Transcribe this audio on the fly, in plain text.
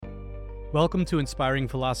Welcome to Inspiring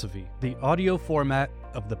Philosophy, the audio format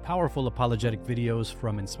of the powerful apologetic videos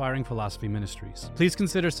from Inspiring Philosophy Ministries. Please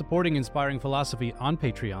consider supporting Inspiring Philosophy on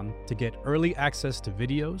Patreon to get early access to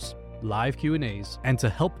videos, live Q&As, and to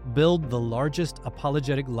help build the largest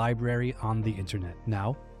apologetic library on the internet.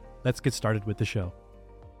 Now, let's get started with the show.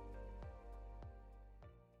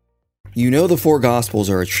 You know the four Gospels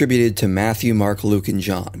are attributed to Matthew, Mark, Luke, and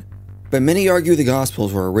John, but many argue the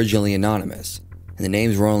Gospels were originally anonymous, and the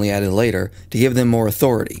names were only added later to give them more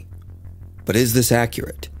authority. But is this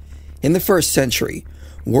accurate? In the first century,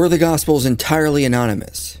 were the Gospels entirely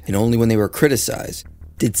anonymous, and only when they were criticized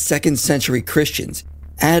did second century Christians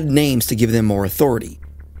add names to give them more authority?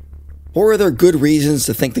 Or are there good reasons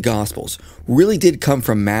to think the Gospels really did come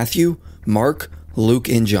from Matthew, Mark, Luke,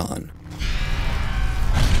 and John?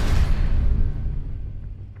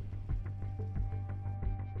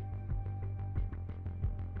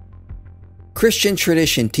 Christian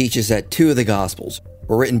tradition teaches that two of the Gospels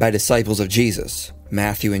were written by disciples of Jesus,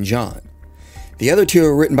 Matthew and John. The other two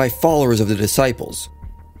were written by followers of the disciples.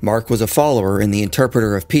 Mark was a follower and the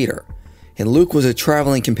interpreter of Peter, and Luke was a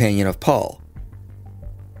traveling companion of Paul.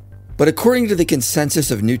 But according to the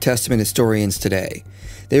consensus of New Testament historians today,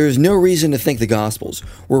 there is no reason to think the Gospels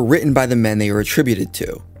were written by the men they are attributed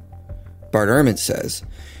to. Bart Ehrman says,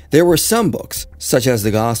 there were some books, such as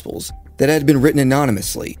the Gospels, that had been written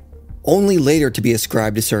anonymously, only later to be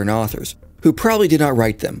ascribed to certain authors, who probably did not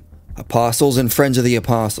write them, apostles and friends of the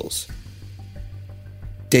apostles.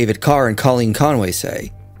 David Carr and Colleen Conway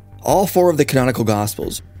say, all four of the canonical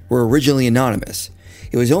Gospels were originally anonymous.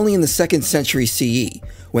 It was only in the 2nd century CE,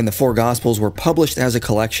 when the four Gospels were published as a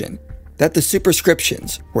collection, that the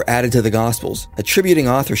superscriptions were added to the Gospels, attributing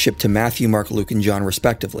authorship to Matthew, Mark, Luke, and John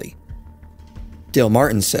respectively. Dale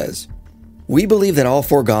Martin says, we believe that all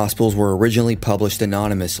four Gospels were originally published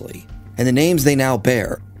anonymously, and the names they now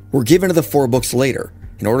bear were given to the four books later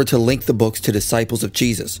in order to link the books to disciples of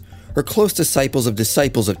Jesus, or close disciples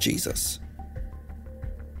of Jesus.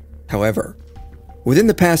 However, within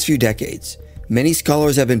the past few decades, many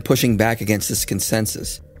scholars have been pushing back against this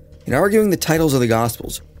consensus and arguing the titles of the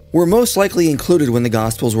Gospels were most likely included when the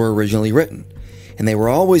Gospels were originally written, and they were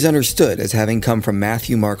always understood as having come from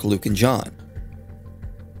Matthew, Mark, Luke, and John.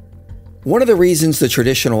 One of the reasons the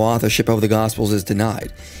traditional authorship of the Gospels is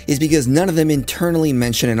denied is because none of them internally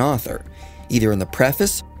mention an author, either in the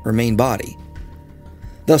preface or main body.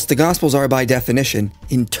 Thus, the Gospels are by definition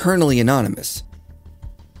internally anonymous.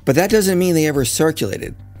 But that doesn't mean they ever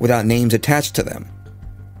circulated without names attached to them.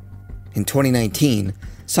 In 2019,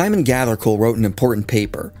 Simon Gathercole wrote an important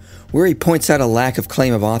paper where he points out a lack of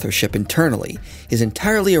claim of authorship internally is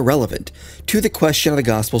entirely irrelevant to the question of the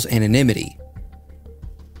Gospel's anonymity.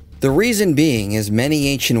 The reason being is many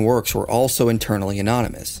ancient works were also internally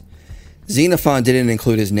anonymous. Xenophon didn't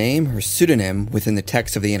include his name or pseudonym within the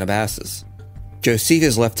text of the Anabasis.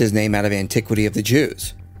 Josephus left his name out of Antiquity of the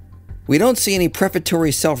Jews. We don't see any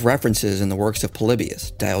prefatory self-references in the works of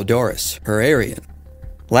Polybius, Diodorus, or Arrian.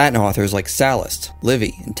 Latin authors like Sallust,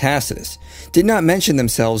 Livy, and Tacitus did not mention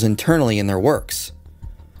themselves internally in their works.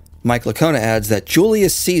 Mike Licona adds that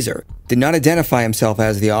Julius Caesar did not identify himself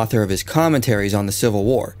as the author of his commentaries on the Civil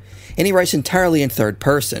War, and he writes entirely in third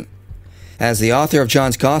person, as the author of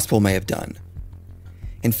John's Gospel may have done.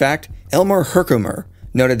 In fact, Elmer Herkomer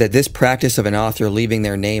noted that this practice of an author leaving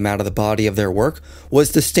their name out of the body of their work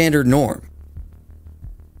was the standard norm.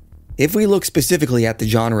 If we look specifically at the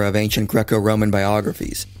genre of ancient Greco-Roman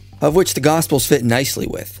biographies, of which the Gospels fit nicely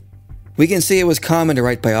with, we can see it was common to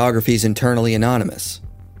write biographies internally anonymous.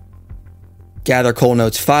 Gathercole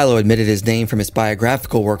notes Philo admitted his name from his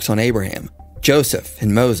biographical works on Abraham, Joseph,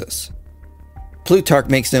 and Moses. Plutarch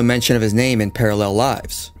makes no mention of his name in Parallel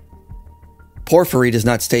Lives. Porphyry does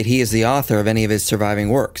not state he is the author of any of his surviving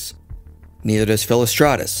works. Neither does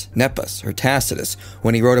Philostratus, Nepos, or Tacitus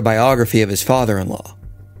when he wrote a biography of his father-in-law.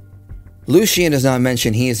 Lucian does not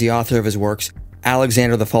mention he is the author of his works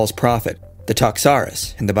Alexander the False Prophet, the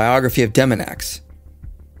Toxaris, and the biography of Demonax.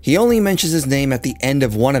 He only mentions his name at the end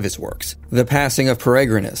of one of his works, The Passing of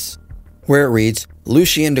Peregrinus, where it reads,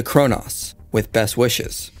 Lucian de Chronos, with best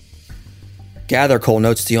wishes. Gathercole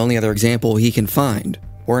notes the only other example he can find,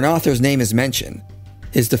 where an author's name is mentioned,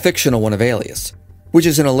 is the fictional one of Aelius, which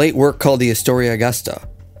is in a late work called the Historia Augusta.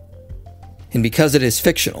 And because it is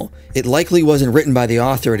fictional, it likely wasn't written by the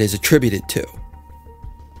author it is attributed to.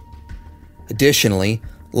 Additionally,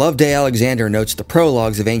 Loveday Alexander notes the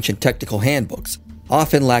prologues of ancient technical handbooks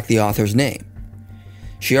often lack the author's name.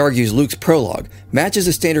 She argues Luke's prologue matches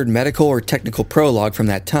a standard medical or technical prologue from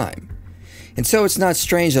that time, and so it's not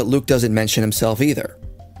strange that Luke doesn't mention himself either.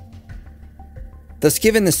 Thus,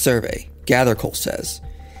 given this survey, Gathercole says,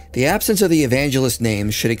 The absence of the evangelist's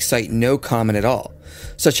name should excite no comment at all.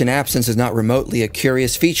 Such an absence is not remotely a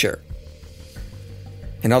curious feature.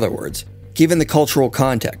 In other words, given the cultural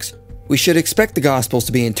context, we should expect the Gospels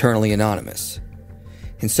to be internally anonymous.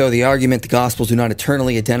 And so the argument the Gospels do not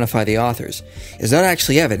eternally identify the authors is not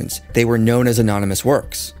actually evidence they were known as anonymous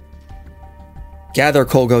works.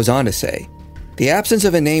 Gathercole goes on to say, the absence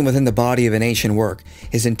of a name within the body of an ancient work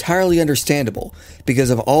is entirely understandable because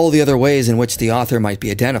of all the other ways in which the author might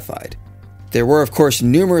be identified. There were, of course,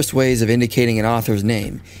 numerous ways of indicating an author's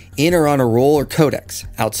name in or on a roll or codex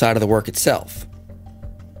outside of the work itself.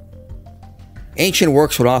 Ancient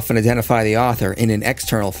works would often identify the author in an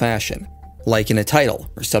external fashion, like in a title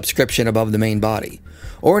or subscription above the main body,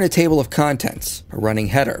 or in a table of contents, a running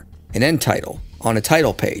header, an end title, on a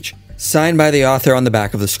title page, signed by the author on the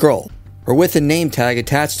back of the scroll, or with a name tag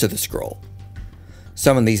attached to the scroll.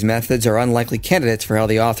 Some of these methods are unlikely candidates for how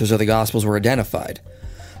the authors of the Gospels were identified.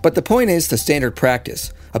 But the point is, the standard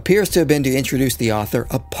practice appears to have been to introduce the author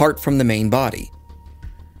apart from the main body.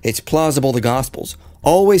 It's plausible the Gospels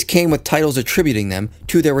always came with titles attributing them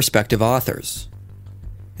to their respective authors.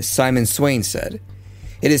 As Simon Swain said,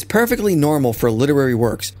 it is perfectly normal for literary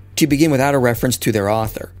works to begin without a reference to their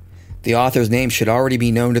author. The author's name should already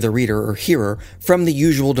be known to the reader or hearer from the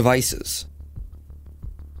usual devices.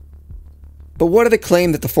 But what of the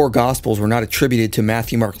claim that the four Gospels were not attributed to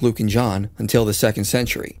Matthew, Mark, Luke, and John until the 2nd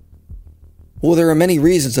century? Well, there are many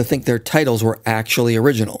reasons to think their titles were actually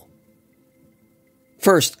original.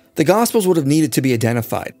 First, the Gospels would have needed to be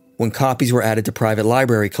identified when copies were added to private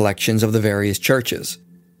library collections of the various churches.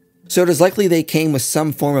 So it is likely they came with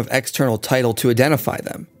some form of external title to identify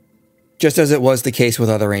them, just as it was the case with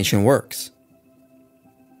other ancient works.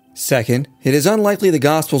 Second, it is unlikely the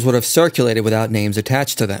Gospels would have circulated without names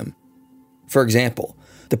attached to them. For example,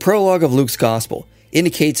 the prologue of Luke's Gospel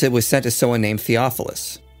indicates it was sent to someone named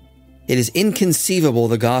Theophilus. It is inconceivable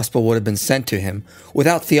the Gospel would have been sent to him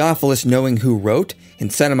without Theophilus knowing who wrote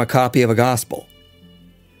and sent him a copy of a Gospel.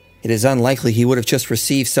 It is unlikely he would have just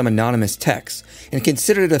received some anonymous text and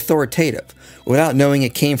considered it authoritative without knowing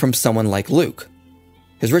it came from someone like Luke.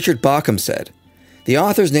 As Richard Bauckham said, the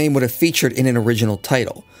author's name would have featured in an original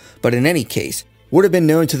title, but in any case would have been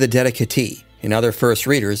known to the dedicatee and other first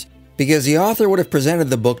readers because the author would have presented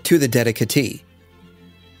the book to the dedicatee.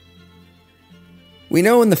 We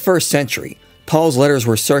know in the 1st century, Paul's letters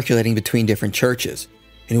were circulating between different churches,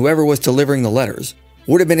 and whoever was delivering the letters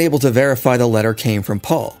would have been able to verify the letter came from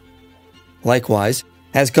Paul. Likewise,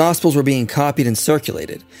 as Gospels were being copied and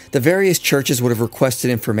circulated, the various churches would have requested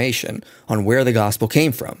information on where the Gospel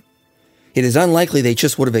came from. It is unlikely they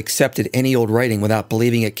just would have accepted any old writing without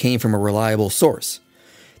believing it came from a reliable source.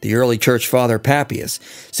 The early church father Papias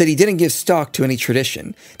said he didn't give stock to any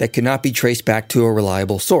tradition that could not be traced back to a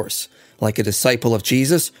reliable source, like a disciple of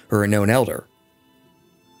Jesus or a known elder.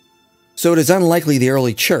 So it is unlikely the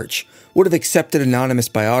early church would have accepted anonymous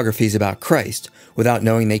biographies about Christ without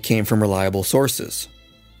knowing they came from reliable sources.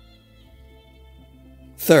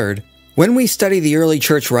 Third, when we study the early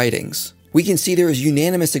church writings, we can see there is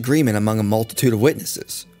unanimous agreement among a multitude of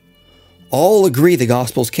witnesses. All agree the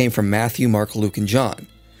Gospels came from Matthew, Mark, Luke, and John.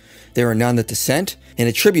 There are none that dissent and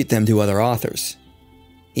attribute them to other authors.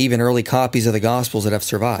 Even early copies of the Gospels that have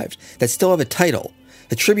survived, that still have a title,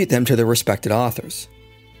 attribute them to their respected authors.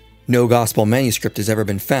 No Gospel manuscript has ever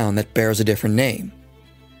been found that bears a different name.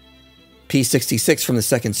 P66 from the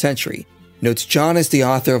 2nd century notes John as the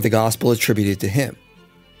author of the Gospel attributed to him.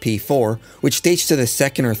 P4, which dates to the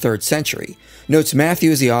 2nd or 3rd century, notes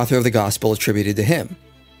Matthew as the author of the Gospel attributed to him.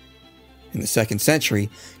 In the 2nd century,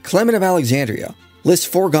 Clement of Alexandria lists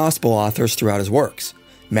 4 Gospel authors throughout his works: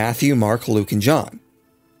 Matthew, Mark, Luke, and John.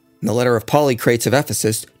 In the letter of Polycrates of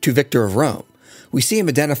Ephesus to Victor of Rome, we see him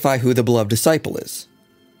identify who the beloved disciple is.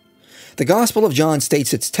 The Gospel of John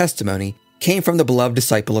states its testimony came from the beloved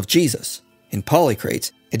disciple of Jesus, and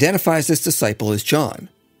Polycrates identifies this disciple as John.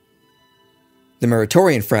 The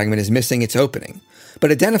Muratorian fragment is missing its opening,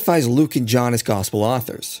 but identifies Luke and John as Gospel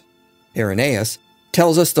authors. Irenaeus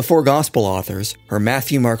tells us the 4 Gospel authors are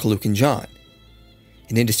Matthew, Mark, Luke, and John.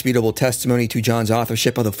 An indisputable testimony to John's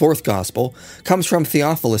authorship of the 4th Gospel comes from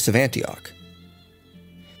Theophilus of Antioch.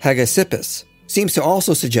 Hegesippus seems to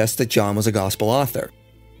also suggest that John was a Gospel author.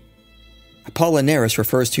 Apollinaris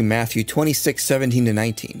refers to Matthew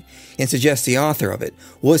 26:17-19 and suggests the author of it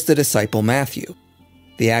was the disciple Matthew.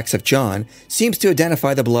 The Acts of John seems to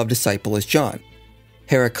identify the beloved disciple as John.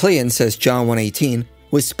 Heracleon says John 1:18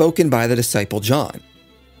 was spoken by the disciple John.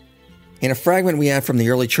 In a fragment we have from the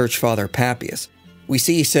early church father Papias, we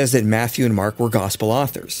see he says that Matthew and Mark were Gospel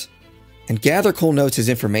authors. And Gathercole notes his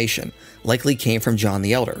information likely came from John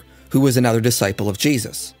the Elder, who was another disciple of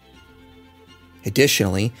Jesus.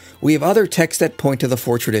 Additionally, we have other texts that point to the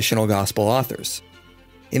 4 traditional Gospel authors.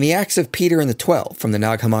 In the Acts of Peter and the 12 from the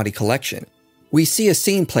Nag Hammadi collection, we see a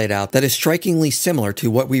scene played out that is strikingly similar to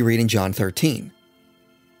what we read in John 13.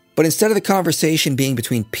 But instead of the conversation being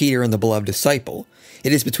between Peter and the beloved disciple,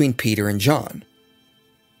 it is between Peter and John.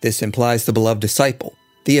 This implies the beloved disciple,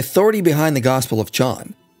 the authority behind the Gospel of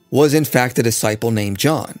John, was in fact a disciple named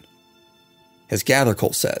John. As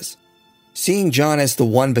Gathercole says, seeing John as the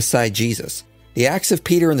one beside Jesus, the Acts of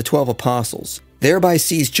Peter and the 12 apostles thereby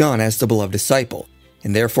sees John as the beloved disciple,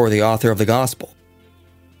 and therefore the author of the Gospel.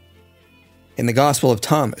 In the Gospel of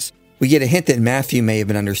Thomas, we get a hint that Matthew may have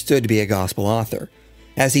been understood to be a Gospel author,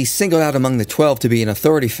 as he's singled out among the 12 to be an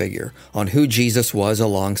authority figure on who Jesus was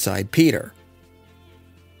alongside Peter.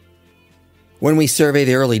 When we survey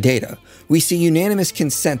the early data, we see unanimous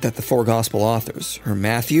consent that the 4 Gospel authors are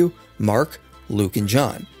Matthew, Mark, Luke, and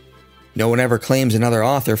John. No one ever claims another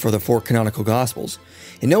author for the 4 canonical Gospels,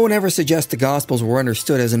 and no one ever suggests the Gospels were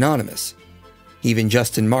understood as anonymous. Even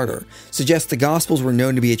Justin Martyr suggests the Gospels were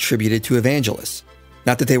known to be attributed to evangelists,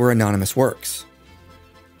 not that they were anonymous works.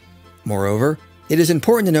 Moreover, it is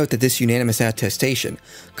important to note that this unanimous attestation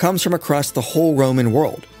comes from across the whole Roman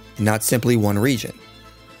world, and not simply one region.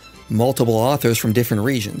 Multiple authors from different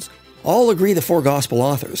regions all agree the 4 Gospel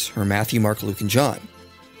authors are Matthew, Mark, Luke, and John.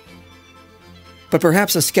 But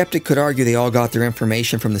perhaps a skeptic could argue they all got their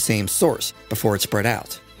information from the same source before it spread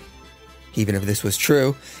out. Even if this was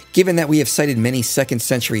true, given that we have cited many 2nd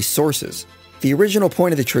century sources, the original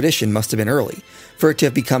point of the tradition must have been early for it to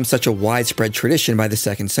have become such a widespread tradition by the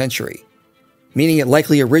 2nd century, meaning it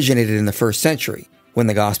likely originated in the 1st century when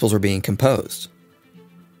the Gospels were being composed.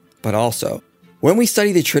 But also, when we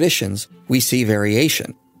study the traditions, we see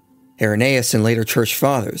variation. Irenaeus and later church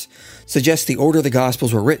fathers suggest the order the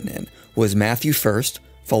Gospels were written in was Matthew first,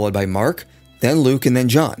 followed by Mark, then Luke, and then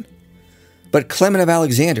John. But Clement of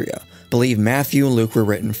Alexandria believed Matthew and Luke were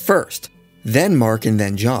written first, then Mark, and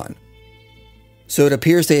then John. So it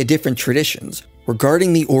appears they had different traditions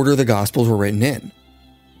regarding the order the Gospels were written in,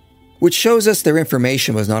 which shows us their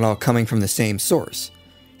information was not all coming from the same source,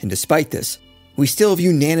 and despite this, we still have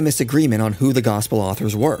unanimous agreement on who the Gospel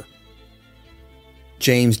authors were.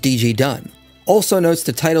 James D.G. Dunn also notes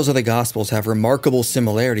the titles of the Gospels have remarkable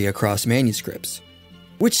similarity across manuscripts,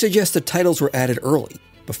 which suggests the titles were added early,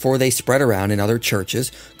 before they spread around and other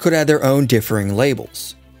churches could add their own differing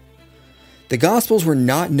labels. The Gospels were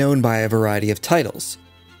not known by a variety of titles.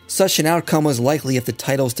 Such an outcome was likely if the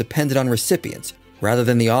titles depended on recipients rather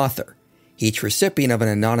than the author. Each recipient of an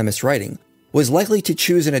anonymous writing was likely to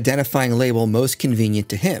choose an identifying label most convenient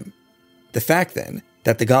to him. The fact, then,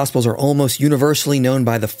 that the Gospels are almost universally known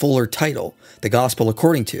by the fuller title, the Gospel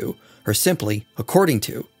according to, or simply according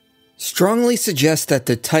to, strongly suggests that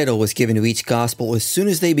the title was given to each Gospel as soon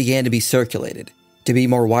as they began to be circulated, to be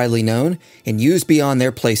more widely known and used beyond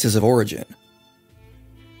their places of origin.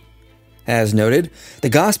 As noted, the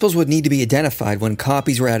Gospels would need to be identified when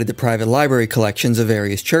copies were added to private library collections of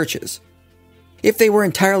various churches. If they were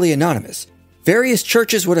entirely anonymous, various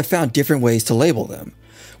churches would have found different ways to label them,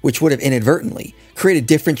 which would have inadvertently created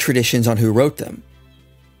different traditions on who wrote them.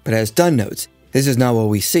 But as Dunn notes, this is not what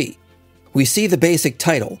we see. We see the basic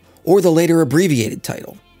title, or the later abbreviated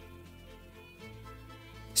title.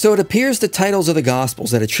 So it appears the titles of the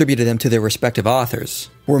Gospels that attributed them to their respective authors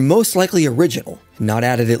were most likely original, and not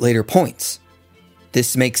added at later points.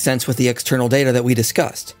 This makes sense with the external data that we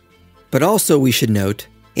discussed. But also we should note,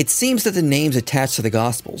 it seems that the names attached to the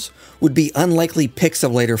Gospels would be unlikely picks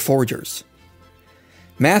of later forgers.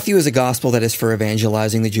 Matthew is a Gospel that is for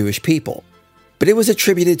evangelizing the Jewish people, but it was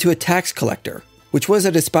attributed to a tax collector, which was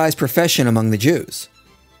a despised profession among the Jews.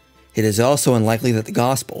 It is also unlikely that the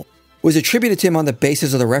Gospel was attributed to him on the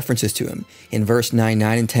basis of the references to him in verse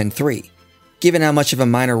 9:9 and 10:3, given how much of a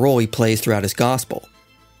minor role he plays throughout his Gospel.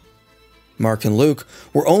 Mark and Luke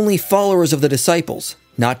were only followers of the disciples,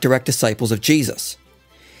 not direct disciples of Jesus.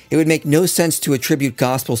 It would make no sense to attribute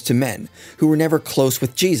Gospels to men who were never close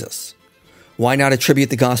with Jesus. Why not attribute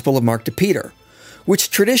the Gospel of Mark to Peter,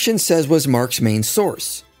 which tradition says was Mark's main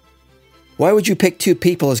source? Why would you pick 2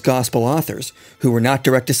 people as Gospel authors who were not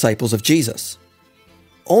direct disciples of Jesus?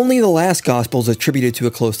 Only the last Gospel is attributed to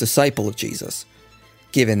a close disciple of Jesus.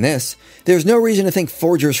 Given this, there's no reason to think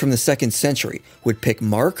forgers from the 2nd century would pick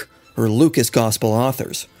Mark or Luke as Gospel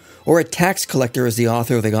authors, or a tax collector as the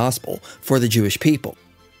author of the Gospel for the Jewish people.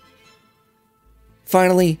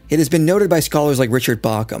 Finally, it has been noted by scholars like Richard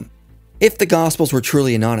Bauckham, if the Gospels were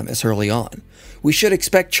truly anonymous early on, we should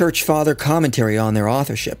expect church father commentary on their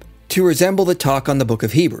authorship to resemble the talk on the book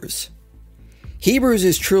of Hebrews. Hebrews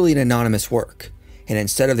is truly an anonymous work, and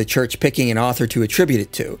instead of the church picking an author to attribute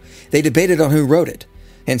it to, they debated on who wrote it,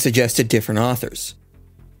 and suggested different authors.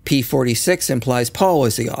 P46 implies Paul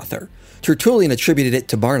was the author. Tertullian attributed it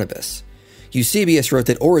to Barnabas. Eusebius wrote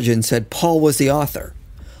that Origen said Paul was the author.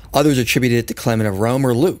 Others attributed it to Clement of Rome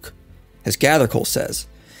or Luke. As Gathercole says,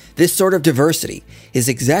 this sort of diversity is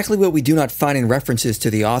exactly what we do not find in references to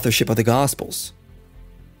the authorship of the Gospels.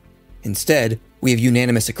 Instead, we have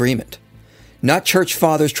unanimous agreement, not church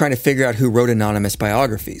fathers trying to figure out who wrote anonymous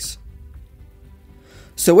biographies.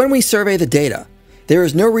 So when we survey the data, there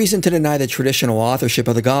is no reason to deny the traditional authorship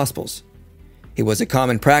of the Gospels. It was a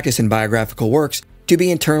common practice in biographical works to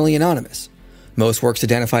be internally anonymous. Most works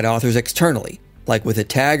identified authors externally, like with a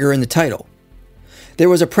tag or in the title. There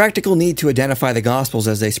was a practical need to identify the Gospels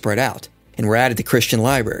as they spread out, and were added to Christian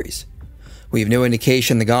libraries. We have no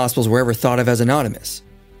indication the Gospels were ever thought of as anonymous.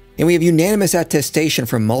 And we have unanimous attestation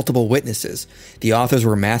from multiple witnesses. The authors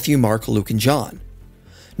were Matthew, Mark, Luke, and John.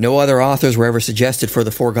 No other authors were ever suggested for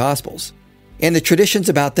the four Gospels, and the traditions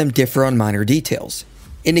about them differ on minor details,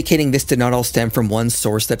 indicating this did not all stem from one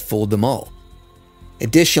source that fooled them all.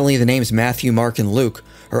 Additionally, the names Matthew, Mark, and Luke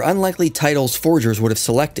are unlikely titles forgers would have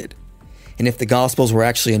selected, and if the Gospels were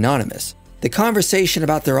actually anonymous, the conversation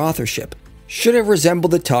about their authorship should have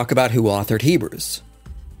resembled the talk about who authored Hebrews.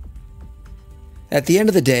 At the end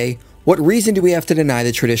of the day, what reason do we have to deny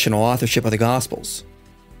the traditional authorship of the Gospels?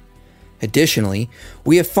 Additionally,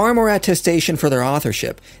 we have far more attestation for their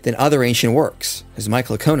authorship than other ancient works, as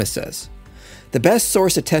Michael Ikonis says. The best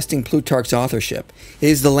source attesting Plutarch's authorship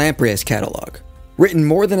is the Lamprias Catalog, written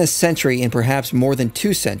more than a century and perhaps more than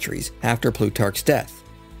 2 centuries after Plutarch's death.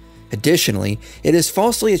 Additionally, it is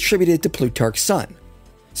falsely attributed to Plutarch's son.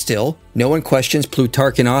 Still, no one questions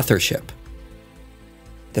Plutarchian authorship.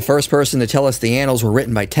 The first person to tell us the annals were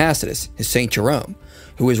written by Tacitus is St. Jerome,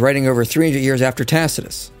 who was writing over 300 years after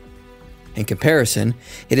Tacitus. In comparison,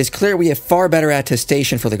 it is clear we have far better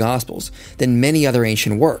attestation for the Gospels than many other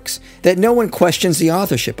ancient works that no one questions the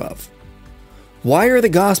authorship of. Why are the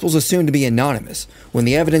Gospels assumed to be anonymous when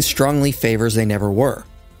the evidence strongly favors they never were?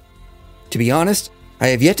 To be honest, I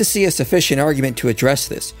have yet to see a sufficient argument to address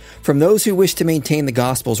this from those who wish to maintain the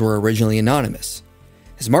Gospels were originally anonymous.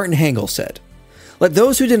 As Martin Hengel said, "Let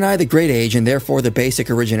those who deny the great age and therefore the basic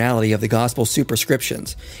originality of the Gospel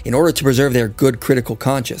superscriptions, in order to preserve their good critical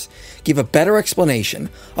conscience, give a better explanation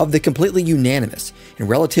of the completely unanimous and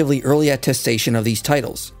relatively early attestation of these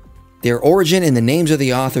titles, their origin and the names of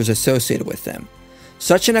the authors associated with them.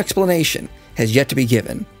 Such an explanation has yet to be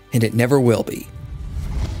given, and it never will be."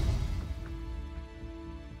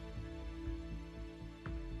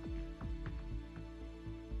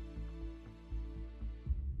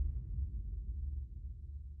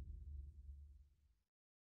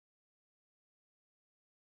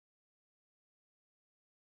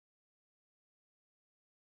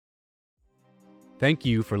 Thank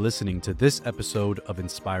you for listening to this episode of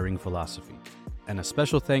Inspiring Philosophy, and a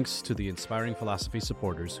special thanks to the Inspiring Philosophy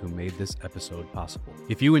supporters who made this episode possible.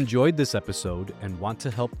 If you enjoyed this episode and want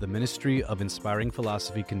to help the Ministry of Inspiring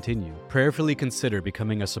Philosophy continue, prayerfully consider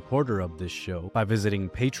becoming a supporter of this show by visiting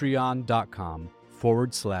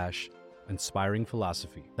patreon.com/Inspiring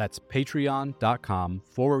Philosophy. That's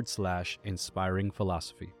patreon.com/Inspiring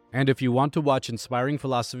Philosophy. And if you want to watch Inspiring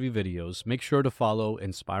Philosophy videos, make sure to follow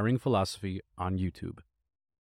Inspiring Philosophy on YouTube.